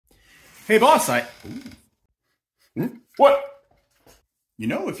Hey, boss, What?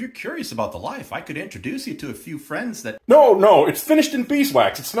 if you're curious about the life, I could introduce you to a few friends that. No, it's finished in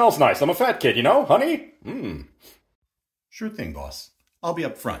beeswax. It smells nice. I'm a fat kid, honey? Sure thing, boss. I'll be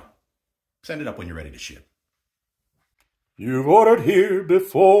up front. Send it up when you're ready to ship. You've ordered here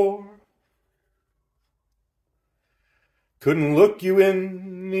before. Couldn't look you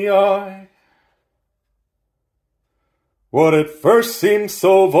in the eye. What at first seemed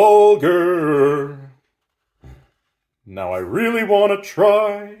so vulgar, now I really want to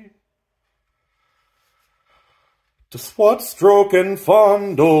try. To swat, stroke, and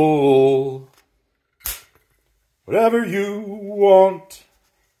fondle, whatever you want.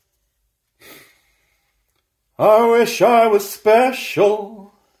 I wish I was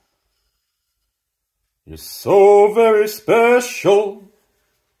special. You're so very special.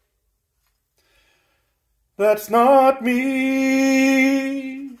 That's not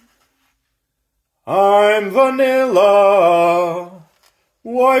me. I'm vanilla.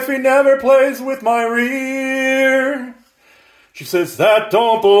 Wifey never plays with my rear. She says that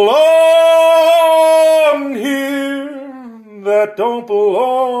don't belong here. That don't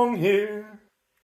belong here.